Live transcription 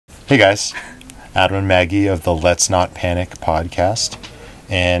Hey guys, Adam and Maggie of the Let's Not Panic podcast,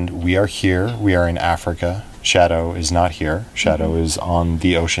 and we are here. We are in Africa. Shadow is not here. Shadow is on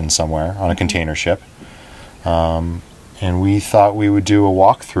the ocean somewhere on a container ship, and we thought we would do a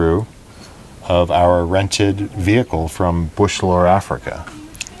walkthrough of our rented vehicle from Bushlore, Africa.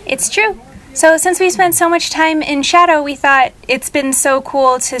 It's true. So since we spent so much time in Shadow, we thought it's been so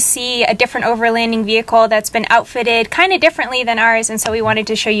cool to see a different overlanding vehicle that's been outfitted kind of differently than ours, and so we wanted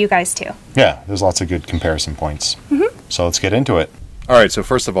to show you guys too. Yeah, there's lots of good comparison points. So let's get into it. All right, so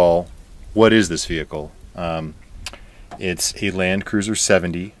first of all, what is this vehicle? It's a Land Cruiser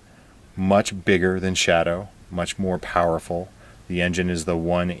 70, much bigger than Shadow, much more powerful. The engine is the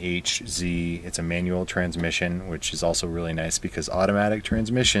 1HZ. It's a manual transmission, which is also really nice because automatic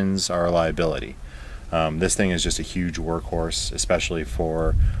transmissions are a liability. This thing is just a huge workhorse, especially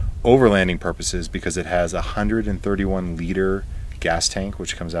for overlanding purposes, because it has a 131-liter gas tank,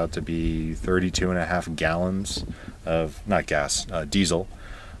 which comes out to be 32.5 gallons of, not gas, diesel.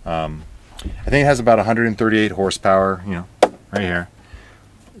 I think it has about 138 horsepower, right here.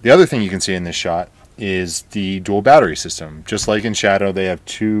 The other thing you can see in this shot is the dual battery system. Just like in Shadow, they have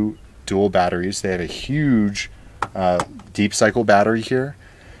two dual batteries. They have a huge deep cycle battery here,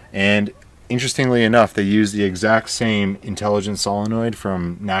 and interestingly enough, they use the exact same intelligent solenoid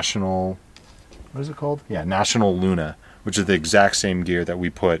from National, what is it called? Yeah, National Luna, which is the exact same gear that we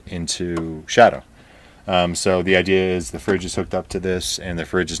put into Shadow. So the idea is the fridge is hooked up to this, and the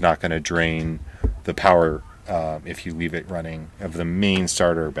fridge is not going to drain the power if you leave it running of the main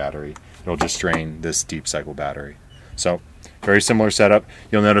starter battery. It'll just drain this deep cycle battery. So very similar setup.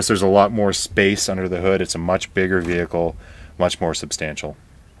 You'll notice there's a lot more space under the hood. It's a much bigger vehicle, much more substantial.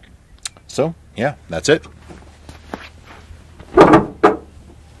 So yeah, that's it.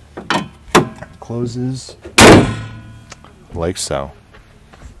 Closes like so.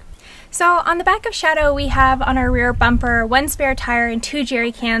 So on the back of Shadow, we have on our rear bumper 1 spare tire and 2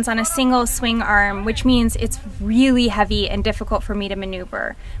 jerry cans on a single swing arm, which means it's really heavy and difficult for me to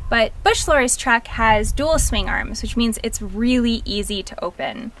maneuver. But Bushlore's truck has dual swing arms, which means it's really easy to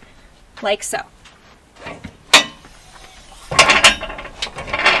open, like so.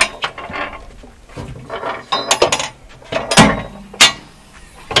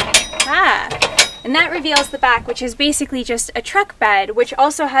 And that reveals the back, which is basically just a truck bed, which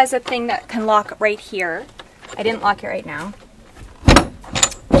also has a thing that can lock right here. I didn't lock it right now.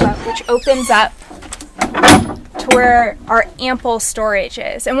 Which opens up to where our ample storage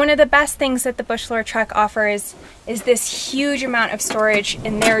is. And one of the best things that the Bushlore truck offers is this huge amount of storage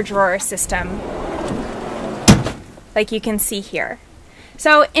in their drawer system, like you can see here.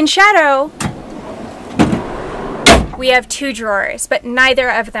 So in Shadow, we have 2 drawers, but neither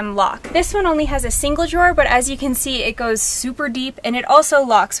of them lock. This one only has a single drawer, but as you can see, it goes super deep, and it also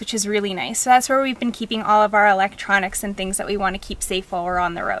locks, which is really nice. So that's where we've been keeping all of our electronics and things that we want to keep safe while we're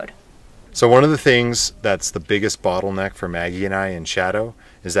on the road. So one of the things that's the biggest bottleneck for Maggie and I in Shadow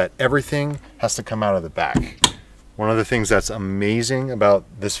is that everything has to come out of the back. One of the things that's amazing about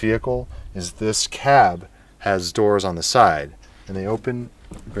this vehicle is this cab has doors on the side, and they open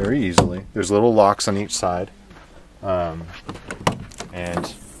very easily. There's little locks on each side.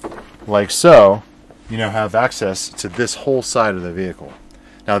 And like so, you now have access to this whole side of the vehicle.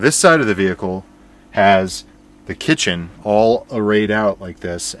 Now this side of the vehicle has the kitchen all arrayed out like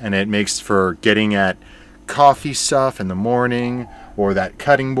this, and it makes for getting at coffee stuff in the morning, or that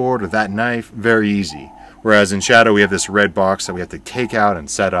cutting board or that knife, very easy. Whereas in Shadow, we have this red box that we have to take out and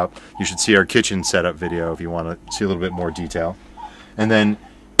set up. You should see our kitchen setup video if you want to see a little bit more detail. And then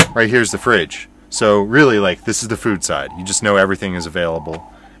right here's the fridge. So really, like, this is the food side. You just know everything is available.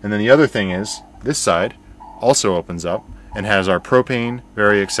 And then the other thing is, this side also opens up and has our propane,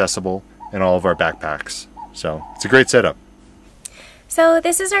 very accessible, and all of our backpacks. So it's a great setup. So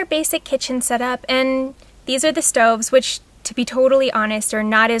this is our basic kitchen setup, and these are the stoves, which, to be totally honest, are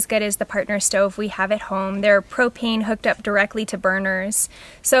not as good as the partner stove we have at home. They're propane hooked up directly to burners.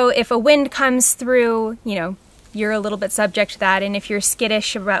 So if a wind comes through, you're a little bit subject to that, and if you're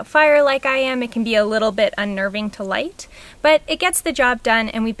skittish about fire like I am, it can be a little bit unnerving to light. But it gets the job done,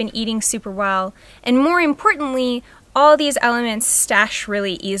 and we've been eating super well. And more importantly, all these elements stash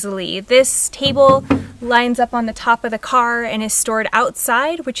really easily. This table lines up on the top of the car and is stored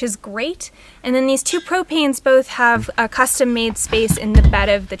outside, which is great. And then these 2 propanes both have a custom-made space in the bed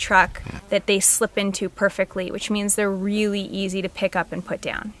of the truck that they slip into perfectly, which means they're really easy to pick up and put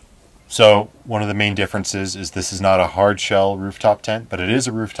down. So one of the main differences is this is not a hard shell rooftop tent, but it is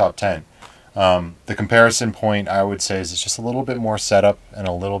a rooftop tent. The comparison point I would say is it's just a little bit more setup and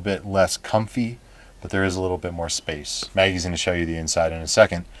a little bit less comfy, but there is a little bit more space. Maggie's going to show you the inside in a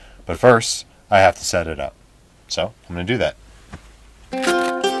second, But first, I have to set it up. So I'm going to do that.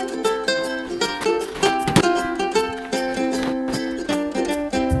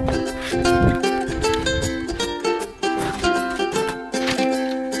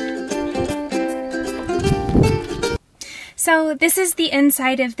 So this is the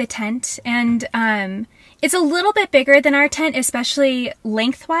inside of the tent, and it's a little bit bigger than our tent, especially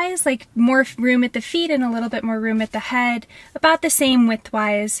lengthwise, like more room at the feet and a little bit more room at the head, about the same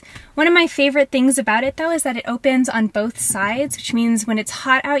widthwise. One of my favorite things about it though is that it opens on both sides, which means when it's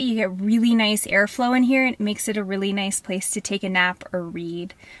hot out you get really nice airflow in here, and it makes it a really nice place to take a nap or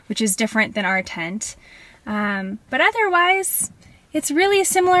read, which is different than our tent. But otherwise, it's really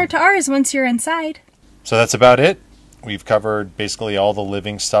similar to ours once you're inside. So that's about it. We've covered basically all the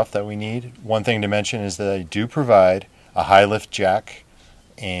living stuff that we need. One thing to mention is that I do provide a high lift jack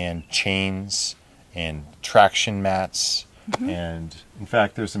and chains and traction mats. And in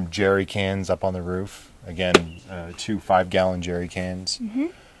fact, there's some jerry cans up on the roof. Again, 2 5-gallon jerry cans.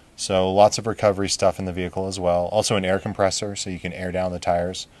 So lots of recovery stuff in the vehicle as well. Also an air compressor so you can air down the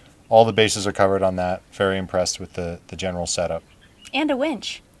tires. All the bases are covered on that. Very impressed with the general setup. And a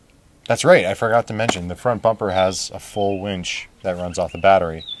winch. That's right, I forgot to mention, the front bumper has a full winch that runs off the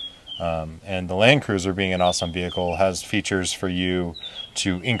battery. And the Land Cruiser, being an awesome vehicle, has features for you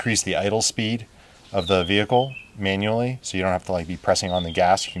to increase the idle speed of the vehicle manually, so you don't have to like be pressing on the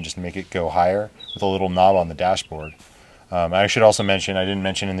gas. You can just make it go higher with a little knob on the dashboard. I should also mention, I didn't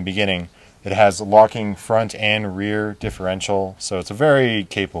mention in the beginning, it has locking front and rear differential, so it's a very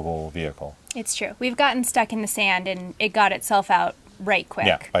capable vehicle. It's true. We've gotten stuck in the sand and it got itself out right quick.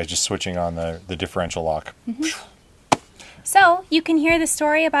 Yeah, by just switching on the differential lock. So you can hear the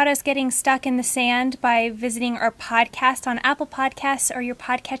story about us getting stuck in the sand by visiting our podcast on Apple Podcasts or your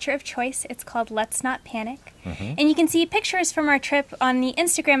podcatcher of choice. It's called Let's Not Panic. And you can see pictures from our trip on the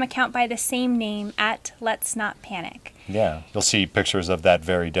Instagram account by the same name, at Let's Not Panic. Yeah, you'll see pictures of that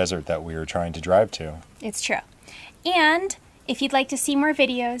very desert that we were trying to drive to. It's true. And if you'd like to see more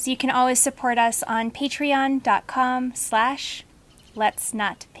videos, you can always support us on patreon.com/Let's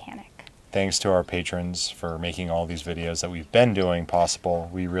Not Panic. Thanks to our patrons for making all these videos that we've been doing possible.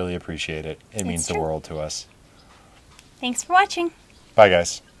 We really appreciate it. It means the world to us. Thanks for watching. Bye,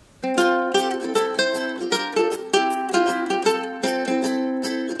 guys.